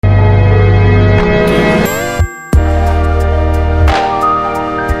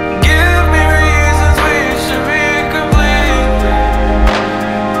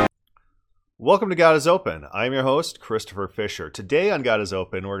Welcome to God is Open. I'm your host, Christopher Fisher. Today on God is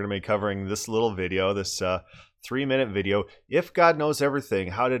Open, we're going to be covering this little video, this 3-minute video, If God Knows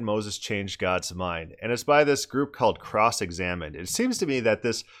Everything, How Did Moses Change God's Mind? And it's by this group called Cross-Examined. It seems to me that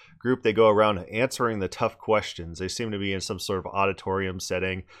this group, they go around answering the tough questions. They seem to be in some sort of auditorium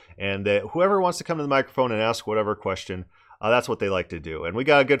setting, and whoever wants to come to the microphone and ask whatever question, that's what they like to do. And we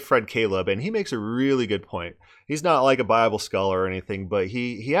got a good friend, Caleb, and he makes a really good point. He's not like a Bible scholar or anything, but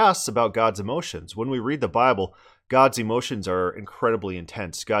he asks about God's emotions. When we read the Bible, God's emotions are incredibly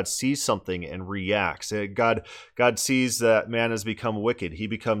intense. God sees something and reacts. God sees that man has become wicked. He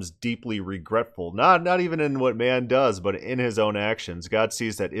becomes deeply regretful, not even in what man does, but in his own actions. God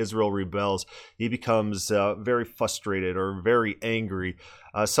sees that Israel rebels. He becomes very frustrated or very angry.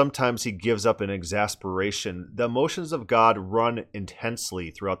 Sometimes he gives up in exasperation. The emotions of God run intensely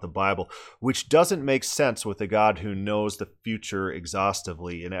throughout the Bible, which doesn't make sense with a God who knows the future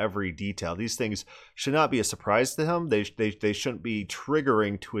exhaustively in every detail. These things should not be a surprise to him. They shouldn't be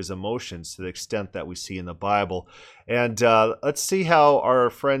triggering to his emotions to the extent that we see in the Bible. And let's see how our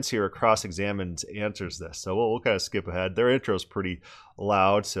friends here at Cross-Examined answers this. So we'll kind of skip ahead. Their intro is pretty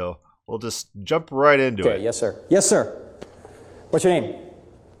loud, so we'll just jump right into it. Okay, yes, sir. Yes, sir. What's your name?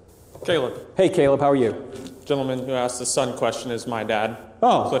 Caleb. Hey, Caleb, how are you? Gentleman who asked the son question is my dad.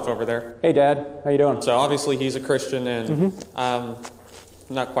 Oh. Cliff over there. Hey, Dad. How you doing? So obviously he's a Christian, and I'm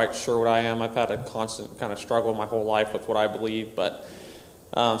not quite sure what I am. I've had a constant kind of struggle my whole life with what I believe, but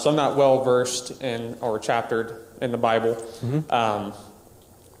so I'm not well versed in or chaptered in the Bible.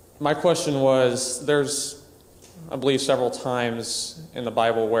 My question was, there's, I believe, several times in the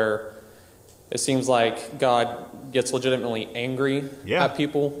Bible where it seems like God gets legitimately angry at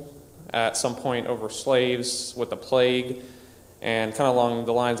people at some point over slaves with the plague, and kind of along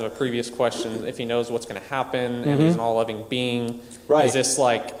the lines of a previous question, if he knows what's going to happen and he's an all-loving being, is this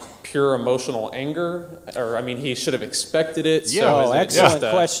like pure emotional anger? Or, I mean, he should have expected it. Yeah, so excellent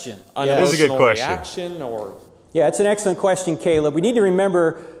question. That is a good question. Reaction, or? Yeah, it's an excellent question, Caleb. We need to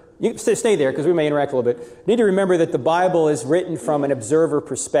remember, you stay there because we may interact a little bit. We need to remember that the Bible is written from an observer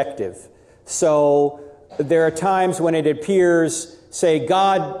perspective. So there are times when it appears, say,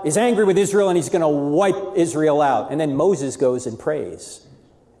 God is angry with Israel and he's going to wipe Israel out. And then Moses goes and prays.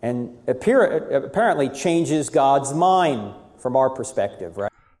 And apparently changes God's mind from our perspective,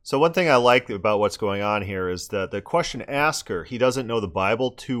 right? So one thing I like about what's going on here is that the question asker, he doesn't know the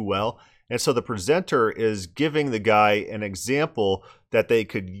Bible too well. And so the presenter is giving the guy an example that they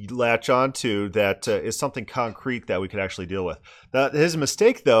could latch onto that is something concrete that we could actually deal with. His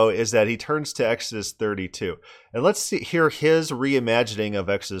mistake, though, is that he turns to Exodus 32. And let's hear his reimagining of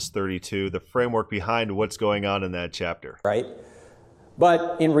Exodus 32, the framework behind what's going on in that chapter. Right.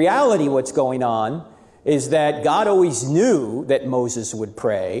 But in reality, what's going on is that God always knew that Moses would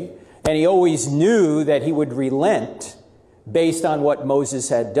pray, and he always knew that he would relent based on what Moses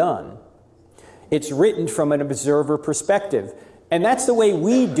had done. It's written from an observer perspective. And that's the way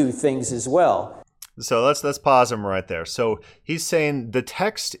we do things as well. So let's pause him right there. So he's saying the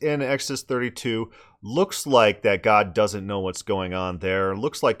text in Exodus 32 looks like that God doesn't know what's going on there.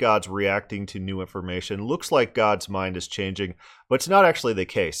 Looks like God's reacting to new information. Looks like God's mind is changing. But it's not actually the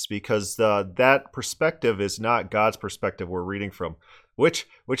case, because that perspective is not God's perspective we're reading from, which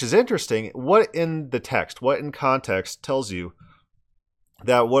is interesting. What in the text, what in context tells you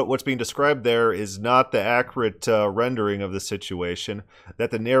that what's being described there is not the accurate rendering of the situation,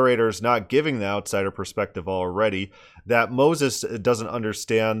 that the narrator is not giving the outsider perspective already, that Moses doesn't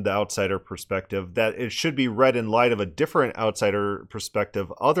understand the outsider perspective, that it should be read in light of a different outsider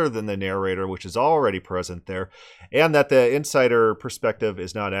perspective other than the narrator, which is already present there, and that the insider perspective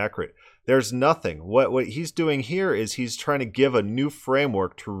is not accurate. There's nothing. What he's doing here is he's trying to give a new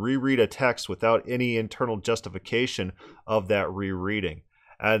framework to reread a text without any internal justification of that rereading.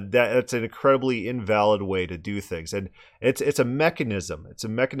 And that's an incredibly invalid way to do things. And it's a mechanism. It's a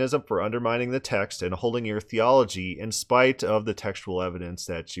mechanism for undermining the text and holding your theology in spite of the textual evidence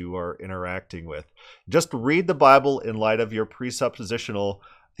that you are interacting with. Just read the Bible in light of your presuppositional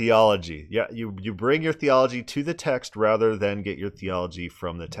theology. Yeah, you bring your theology to the text rather than get your theology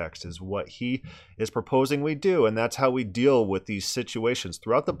from the text, is what he is proposing we do. And that's how we deal with these situations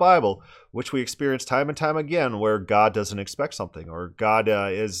throughout the Bible, which we experience time and time again, where God doesn't expect something, or God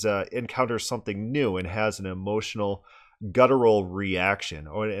encounters something new and has an emotional guttural reaction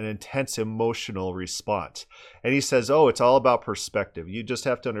or an intense emotional response. And he says, oh, it's all about perspective. You just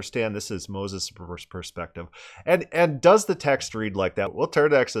have to understand this is Moses' perspective. And does the text read like that? We'll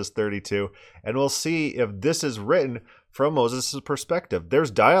turn to Exodus 32 and we'll see if this is written from Moses' perspective. There's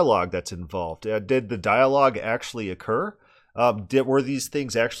dialogue that's involved. Did the dialogue actually occur? Were these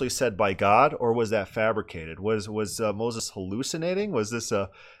things actually said by God, or was that fabricated? Was Moses hallucinating? Was this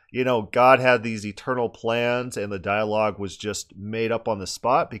God had these eternal plans and the dialogue was just made up on the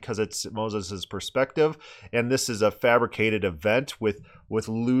spot because it's Moses' perspective, and this is a fabricated event with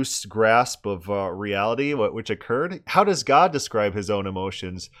loose grasp of reality which occurred? How does God describe his own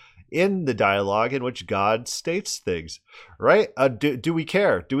emotions in the dialogue in which God states things, right? Do we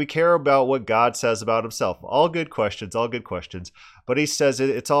care? Do we care about what God says about himself? All good questions. But he says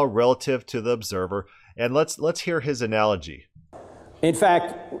it's all relative to the observer. And let's hear his analogy. In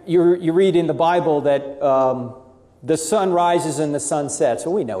fact, you read in the Bible that the sun rises and the sun sets.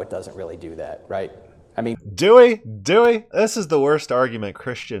 Well, we know it doesn't really do that, right? I mean, do we? This is the worst argument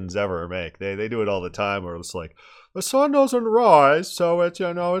Christians ever make. They do it all the time, where it's like, the sun doesn't rise, so it's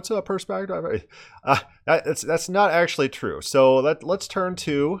a perspective. That's not actually true. So let's turn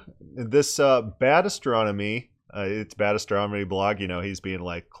to this Bad Astronomy. It's Bad Astronomy blog. He's being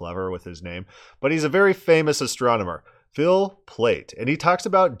like clever with his name, but he's a very famous astronomer, Phil Plait, and he talks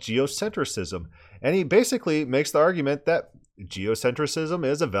about geocentrism, and he basically makes the argument that geocentrism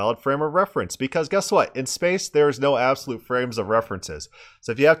is a valid frame of reference, because guess what? In space, there is no absolute frames of references.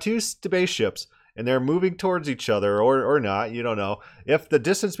 So if you have two spaceships and they're moving towards each other or not, you don't know. If the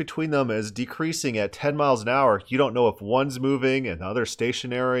distance between them is decreasing at 10 miles an hour, you don't know if one's moving and the other's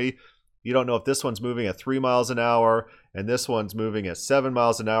stationary. You don't know if this one's moving at 3 miles an hour and this one's moving at 7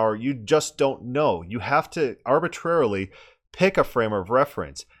 miles an hour. You just don't know. You have to arbitrarily pick a frame of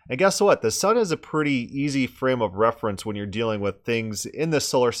reference. And guess what? The sun is a pretty easy frame of reference when you're dealing with things in the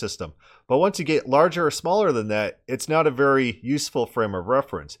solar system. But once you get larger or smaller than that, it's not a very useful frame of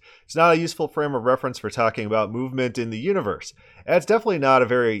reference. It's not a useful frame of reference for talking about movement in the universe. And it's definitely not a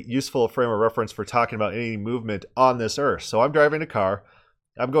very useful frame of reference for talking about any movement on this earth. So I'm driving a car.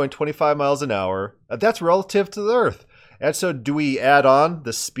 I'm going 25 miles an hour. That's relative to the earth. And so do we add on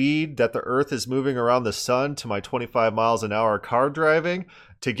the speed that the earth is moving around the sun to my 25 miles an hour car driving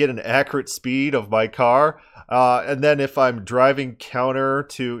to get an accurate speed of my car? And then if I'm driving counter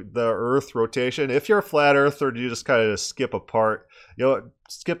to the earth rotation, if you're a flat earther, you just kind of skip a part,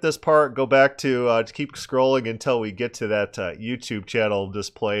 skip this part, go back to keep scrolling until we get to that YouTube channel,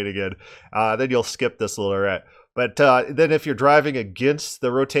 just play it again. Then you'll skip this little bit. But then if you're driving against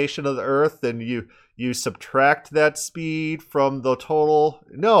the rotation of the earth, then you subtract that speed from the total.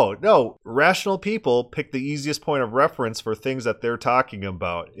 No. Rational people pick the easiest point of reference for things that they're talking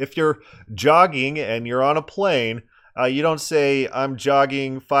about. If you're jogging and you're on a plane, you don't say, I'm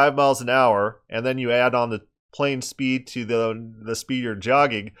jogging 5 miles an hour, and then you add on the plane speed to the speed you're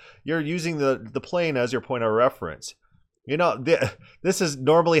jogging. You're using the plane as your point of reference. This is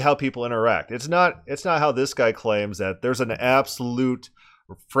normally how people interact. It's not how this guy claims that there's an absolute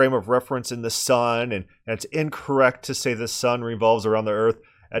frame of reference in the sun, and it's incorrect to say the sun revolves around the earth.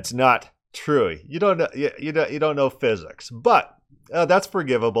 That's not true. You don't know physics, but that's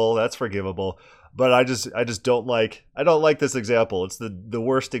forgivable. But I just don't like this example. It's the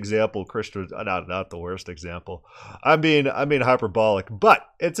worst example Christians, not the worst example. I'm being hyperbolic, but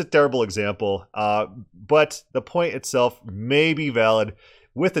it's a terrible example. But the point itself may be valid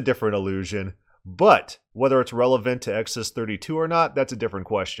with a different illusion. But whether it's relevant to Exodus 32 or not, that's a different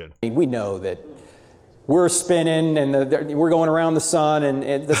question. We know that we're spinning and we're going around the sun,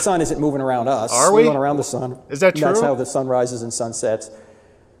 and the sun isn't moving around us. Are we? We're going around the sun. Is that true? That's how the sun rises and sun sets.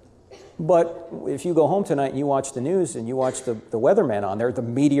 But if you go home tonight and you watch the news and you watch the weatherman on there, the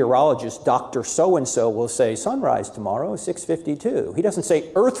meteorologist, Dr. So-and-so, will say sunrise tomorrow, 6:52. He doesn't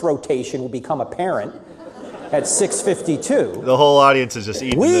say earth rotation will become apparent at 6:52. The whole audience is just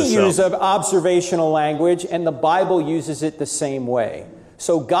eating this We use observational language, and the Bible uses it the same way.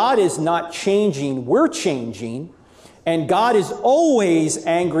 So God is not changing, we're changing, and God is always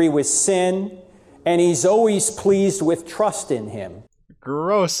angry with sin, and he's always pleased with trust in him.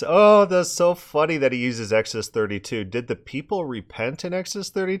 Gross. Oh, that's so funny that he uses Exodus 32. Did the people repent in Exodus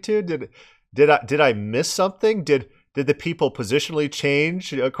 32? Did I miss something? Did the people positionally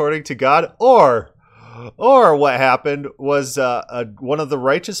change according to God? Or what happened was one of the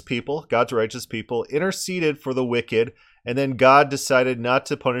righteous people, God's righteous people, interceded for the wicked, and then God decided not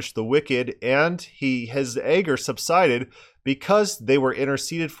to punish the wicked, and his anger subsided because they were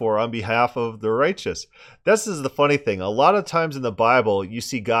interceded for on behalf of the righteous. This is the funny thing. A lot of times in the Bible, you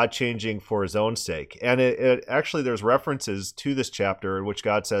see God changing for his own sake. And it actually, there's references to this chapter in which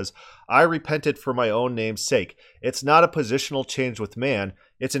God says, I repented for my own name's sake. It's not a positional change with man.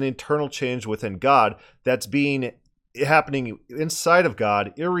 It's an internal change within God that's happening inside of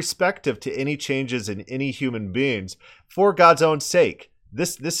God, irrespective to any changes in any human beings, for God's own sake.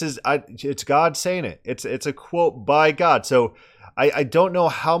 This is it's God saying it. It's a quote by God. So I don't know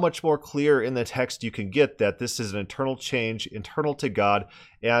how much more clear in the text you can get that this is an internal change, internal to God,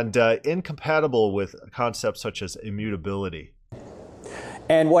 and incompatible with concepts such as immutability.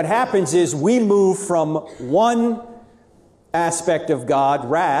 And what happens is we move from one aspect of God,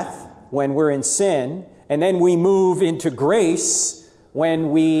 wrath, when we're in sin, and then we move into grace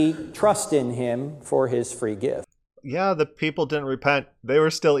when we trust in Him for His free gift. Yeah, the people didn't repent. They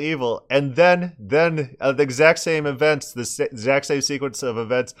were still evil. And then the exact same events, the exact same sequence of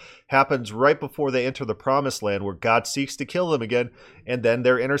events happens right before they enter the promised land where God seeks to kill them again. And then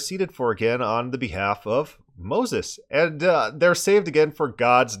they're interceded for again on the behalf of Moses. And they're saved again for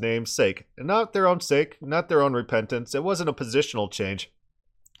God's name's sake. And not their own sake, not their own repentance. It wasn't a positional change.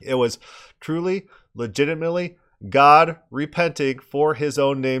 It was truly, legitimately God repenting for His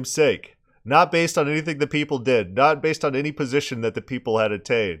own name's sake. Not based on anything the people did. Not based on any position that the people had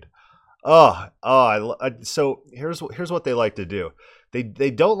attained. So here's what they like to do. They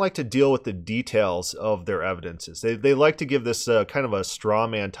don't like to deal with the details of their evidences. They like to give this kind of a straw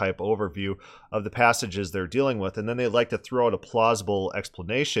man type overview of the passages they're dealing with, and then they like to throw out a plausible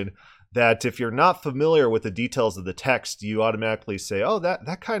explanation that if you're not familiar with the details of the text, you automatically say, oh,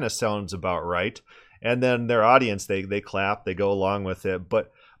 that kind of sounds about right. And then their audience, they clap, they go along with it.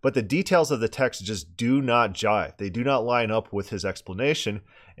 But the details of the text just do not jive. They do not line up with his explanation,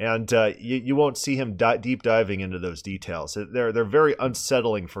 and you won't see him deep diving into those details. They're very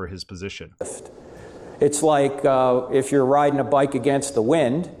unsettling for his position. It's like if you're riding a bike against the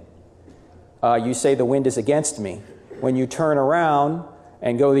wind, you say the wind is against me. When you turn around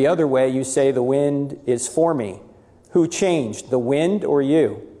and go the other way, you say the wind is for me. Who changed, the wind or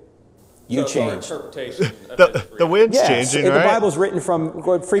you? You changed. The wind's changing, right? The Bible's written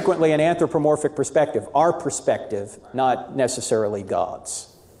from frequently an anthropomorphic perspective, our perspective, not necessarily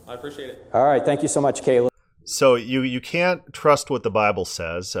God's. I appreciate it. All right, thank you so much, Caleb. So you can't trust what the Bible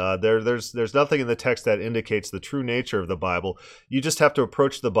says. There's nothing in the text that indicates the true nature of the Bible. You just have to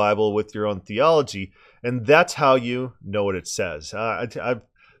approach the Bible with your own theology, and that's how you know what it says.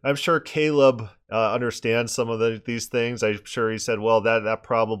 I'm sure Caleb understands some of these things. I'm sure he said, well, that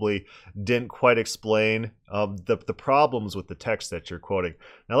probably didn't quite explain the problems with the text that you're quoting.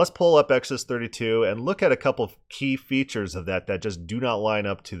 Now let's pull up Exodus 32 and look at a couple of key features of that just do not line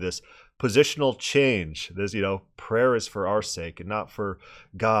up to this positional change. There's, prayer is for our sake and not for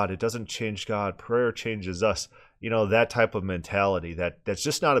God. It doesn't change God. Prayer changes us. That type of mentality that's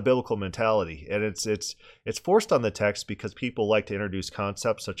just not a biblical mentality. And it's forced on the text because people like to introduce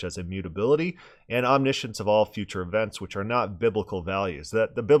concepts such as immutability and omniscience of all future events, which are not biblical values.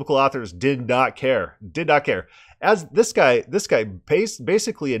 That the biblical authors did not care. As this guy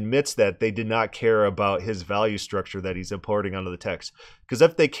basically admits that they did not care about his value structure that he's importing onto the text. Because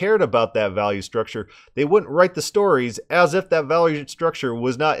if they cared about that value structure, they wouldn't write the stories as if that value structure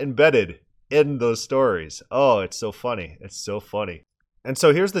was not embedded in those stories. Oh, it's so funny. It's so funny. And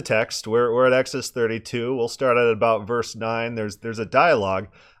so here's the text. We're at Exodus 32. We'll start at about verse 9. There's a dialogue.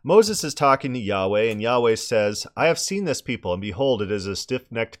 Moses is talking to Yahweh, and Yahweh says, I have seen this people, and behold, it is a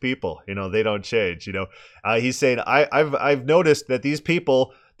stiff-necked people. They don't change. He's saying, I've noticed that these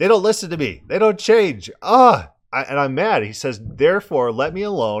people, they don't listen to me. They don't change. And I'm mad. He says, therefore, let me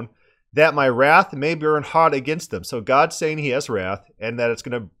alone, that my wrath may burn hot against them. So God's saying he has wrath, and that it's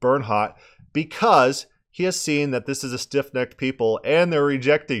going to burn hot, because he has seen that this is a stiff-necked people and they're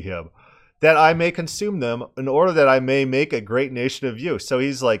rejecting him, that I may consume them in order that I may make a great nation of you. So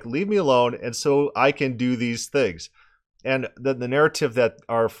he's like, leave me alone, and so I can do these things. And the narrative that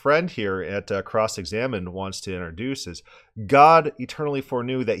our friend here at Cross-Examined wants to introduce is God eternally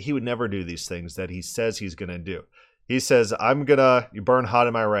foreknew that he would never do these things that he says he's going to do. He says, I'm going to burn hot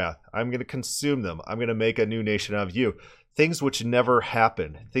in my wrath. I'm going to consume them. I'm going to make a new nation of you. Things which never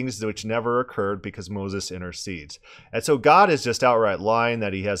happened, things which never occurred because Moses intercedes. And so God is just outright lying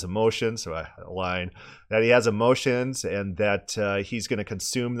that he has emotions, that he has emotions and that he's going to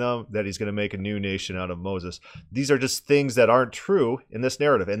consume them, that he's going to make a new nation out of Moses. These are just things that aren't true in this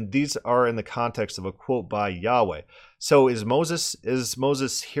narrative. And these are in the context of a quote by Yahweh. So is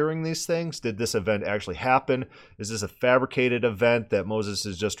Moses hearing these things? Did this event actually happen? Is this a fabricated event that Moses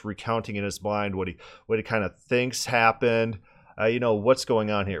is just recounting in his mind what he kind of thinks happened? What's going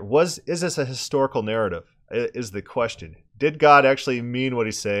on here? Is this a historical narrative? Is the question. Did God actually mean what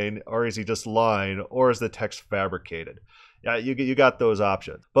he's saying, or is he just lying, or is the text fabricated? Yeah, you got those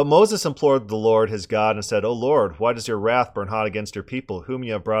options. But Moses implored the Lord his God and said, O Lord, why does your wrath burn hot against your people, whom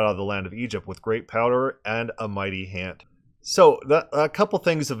you have brought out of the land of Egypt with great power and a mighty hand? So a couple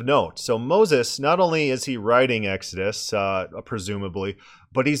things of note. So Moses, not only is he writing Exodus, presumably,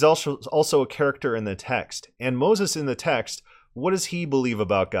 but he's also a character in the text. And Moses in the text, what does he believe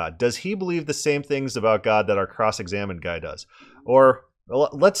about God? Does he believe the same things about God that our cross-examined guy does? Or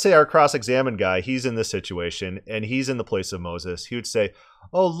let's say our cross-examined guy, he's in this situation and he's in the place of Moses. He would say,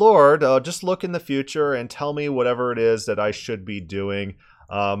 "Oh Lord, just look in the future and tell me whatever it is that I should be doing.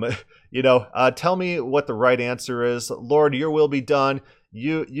 Tell me what the right answer is. Lord, your will be done.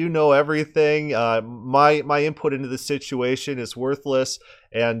 You know everything. My input into the situation is worthless,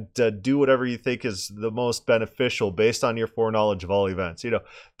 and do whatever you think is the most beneficial based on your foreknowledge of all events."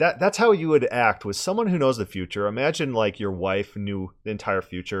 That's how you would act with someone who knows the future. Imagine like your wife knew the entire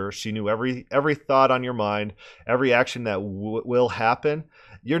future. She knew every thought on your mind, every action that will happen.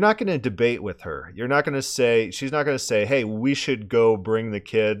 You're not going to debate with her. She's not going to say, "Hey, we should go bring the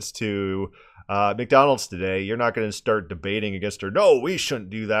kids to McDonald's today." You're not going to start debating against her. "No, we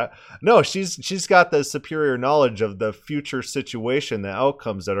shouldn't do that." No, she's got the superior knowledge of the future situation, the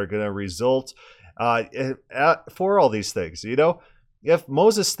outcomes that are going to result for all these things. If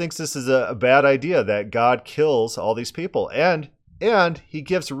Moses thinks this is a bad idea, that God kills all these people, and he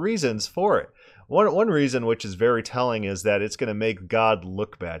gives reasons for it. One reason, which is very telling, is that it's going to make God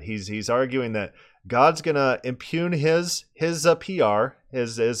look bad. He's arguing that God's going to impugn his PR,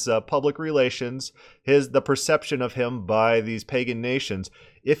 his public relations, the perception of him by these pagan nations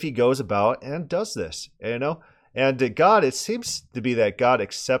if he goes about and does this. And God, it seems to be that God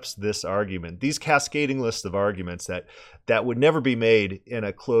accepts this argument, these cascading lists of arguments that would never be made in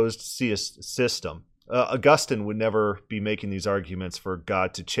a closed system. Augustine would never be making these arguments for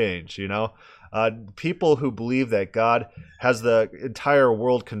God to change. People who believe that God has the entire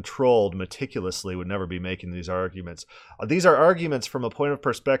world controlled meticulously would never be making these arguments. These are arguments from a point of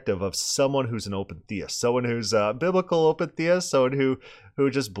perspective of someone who's an open theist, someone who's a biblical open theist, someone who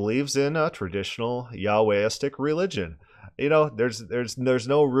just believes in a traditional Yahwehistic religion. There's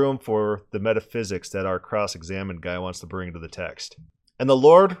no room for the metaphysics that our cross-examined guy wants to bring to the text. And the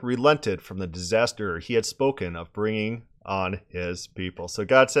Lord relented from the disaster he had spoken of bringing on his people. So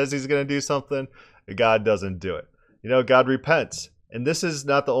God says he's going to do something, God doesn't do it. God repents. And this is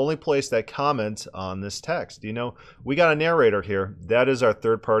not the only place that comments on this text. We got a narrator here. That is our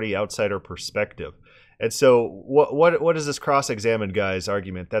third-party outsider perspective. And so what is this cross-examined guy's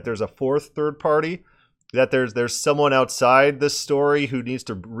argument? That there's a fourth third party? That there's someone outside this story who needs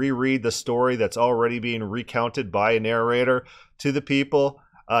to reread the story that's already being recounted by a narrator to the people?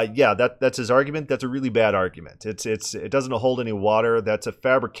 That's his argument. That's a really bad argument. It doesn't hold any water. That's a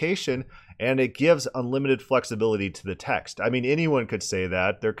fabrication, and it gives unlimited flexibility to the text. I mean, anyone could say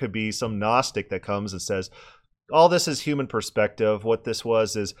that. There could be some Gnostic that comes and says, all this is human perspective. What this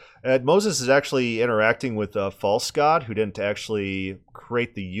was is Moses is actually interacting with a false god who didn't actually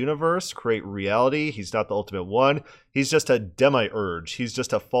create the universe, create reality. He's not the ultimate one. He's just a demiurge. He's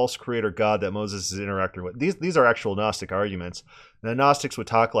just a false creator god that Moses is interacting with. These are actual Gnostic arguments. The Gnostics would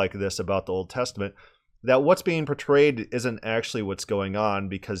talk like this about the Old Testament, that what's being portrayed isn't actually what's going on,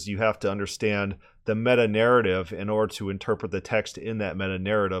 because you have to understand the meta-narrative in order to interpret the text in that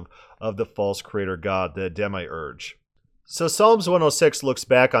meta-narrative of the false creator god, the demiurge. So Psalms 106 looks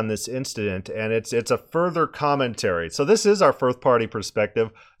back on this incident, and it's a further commentary. So this is our fourth-party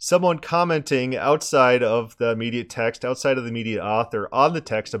perspective, someone commenting outside of the immediate text, outside of the immediate author, on the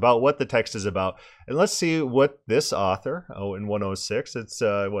text about what the text is about. And let's see what this author, in 106, it's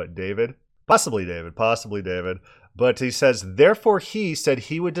David? Possibly David. But he says, "Therefore he said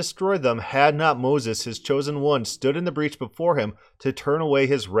he would destroy them, had not Moses, his chosen one, stood in the breach before him to turn away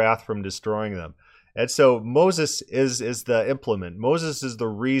his wrath from destroying them." And so Moses is the implement. Moses is the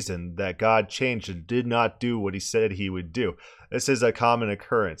reason that God changed and did not do what he said he would do. This is a common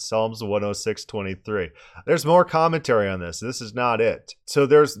occurrence. Psalms 106:23. There's more commentary on this. This is not it. So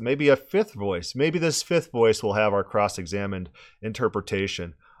there's maybe a fifth voice. Maybe this fifth voice will have our cross-examined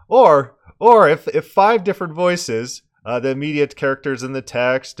interpretation. Or if five different voices, the immediate characters in the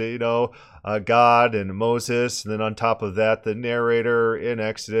text, God and Moses, and then on top of that, the narrator in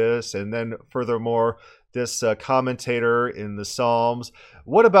Exodus, and then furthermore, this commentator in the Psalms.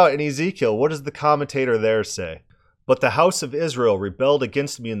 What about in Ezekiel? What does the commentator there say? "But the house of Israel rebelled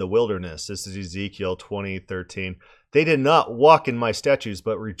against me in the wilderness." This is Ezekiel 20:13. "They did not walk in my statutes,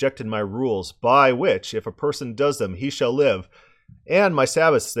 but rejected my rules, by which, if a person does them, he shall live. And my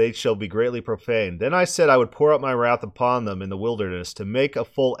Sabbaths they shall be greatly profaned. Then I said I would pour out my wrath upon them in the wilderness to make a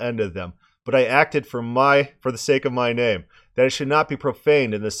full end of them. But I acted for the sake of my name." that it should not be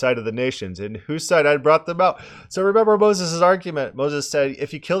profaned in the sight of the nations. In whose sight I brought them out. So remember Moses' argument. Moses said,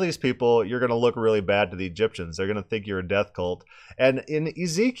 if you kill these people, you're going to look really bad to the Egyptians. They're going to think you're a death cult. And in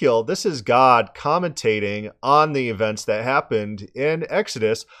Ezekiel, this is God commentating on the events that happened in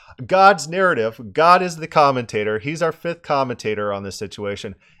Exodus. God's narrative. God is the commentator. He's our fifth commentator on this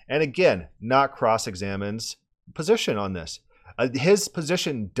situation. And again, not cross-examines position on this. His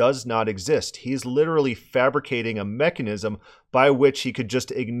position does not exist. He's literally fabricating a mechanism by which he could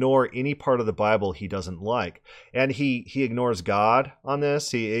just ignore any part of the Bible he doesn't like. And he ignores God on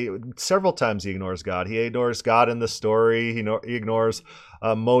this. Several times he ignores God. He ignores God in the story. He ignores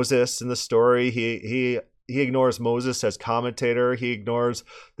Moses in the story. He ignores Moses as commentator. He ignores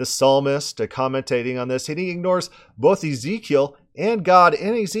the psalmist commentating on this. And he ignores both Ezekiel and God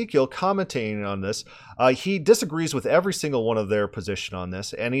and Ezekiel commentating on this. He disagrees with every single one of their position on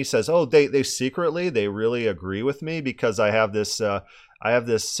this. And he says, oh, they really agree with me because I have this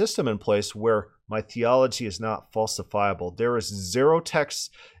system in place where my theology is not falsifiable. There is zero texts,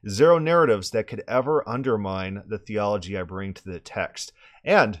 zero narratives that could ever undermine the theology I bring to the text.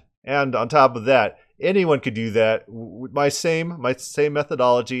 And on top of that, anyone could do that. My same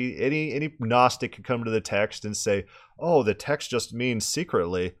methodology. Any Gnostic could come to the text and say, oh, the text just means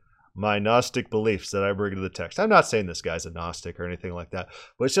secretly my Gnostic beliefs that I bring to the text. I'm not saying this guy's a Gnostic or anything like that,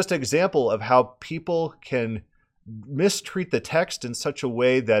 but it's just an example of how people can mistreat the text in such a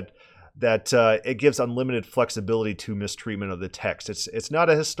way that it gives unlimited flexibility to mistreatment of the text. It's not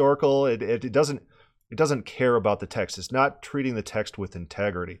a historical. It doesn't care about the text. It's not treating the text with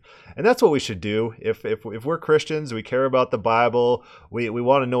integrity. And that's what we should do. If we're Christians, we care about the Bible, we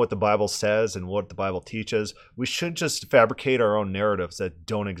want to know what the Bible says and what the Bible teaches, we should just fabricate our own narratives that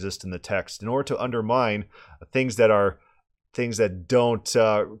don't exist in the text in order to undermine things that don't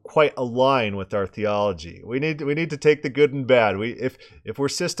quite align with our theology. We need to take the good and bad. If we're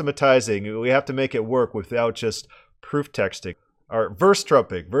systematizing, we have to make it work without just proof texting. Or verse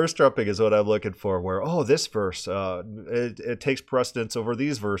trumping. Verse trumping is what I'm looking for, where, this verse, it takes precedence over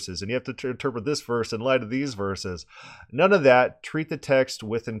these verses, and you have to interpret this verse in light of these verses. None of that. Treat the text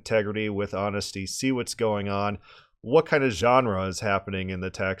with integrity, with honesty. See what's going on. What kind of genre is happening in the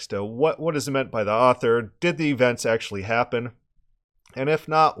text? What is meant by the author? Did the events actually happen? And if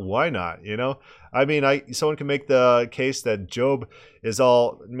not, why not? Someone can make the case that Job is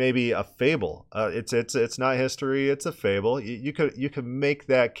all maybe a fable. It's not history. It's a fable. You could make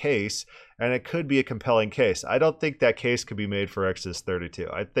that case, and it could be a compelling case. I don't think that case could be made for Exodus 32.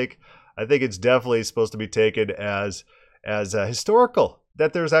 I think it's definitely supposed to be taken as historical,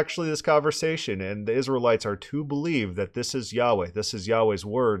 that there's actually this conversation, and the Israelites are to believe that this is Yahweh. This is Yahweh's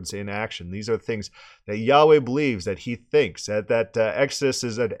words in action. These are things that Yahweh believes, that he thinks, that Exodus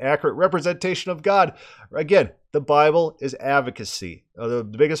is an accurate representation of God. Again, the Bible is advocacy. The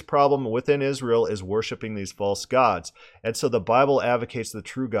biggest problem within Israel is worshiping these false gods. And so the Bible advocates the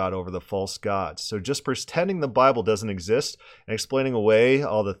true God over the false gods. So just pretending the Bible doesn't exist and explaining away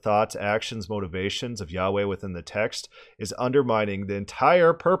all the thoughts, actions, motivations of Yahweh within the text is undermining the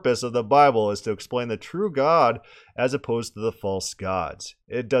entire purpose of the Bible, is to explain the true God as opposed to the false gods.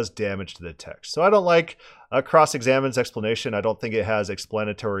 It does damage to the text. So I don't like cross-examine's explanation. I don't think it has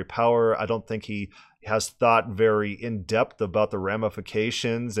explanatory power. I don't think he has thought very in-depth about the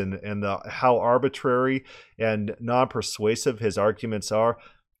ramifications and how arbitrary and non-persuasive his arguments are.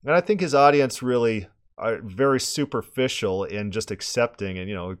 And I think his audience really are very superficial in just accepting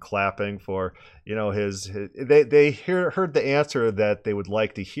and clapping for they heard the answer that they would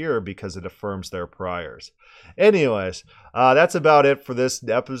like to hear because it affirms their priors. Anyways, that's about it for this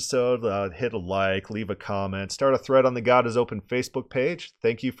episode. Hit a like, leave a comment, start a thread on the God is Open Facebook page.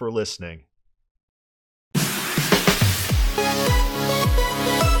 Thank you for listening.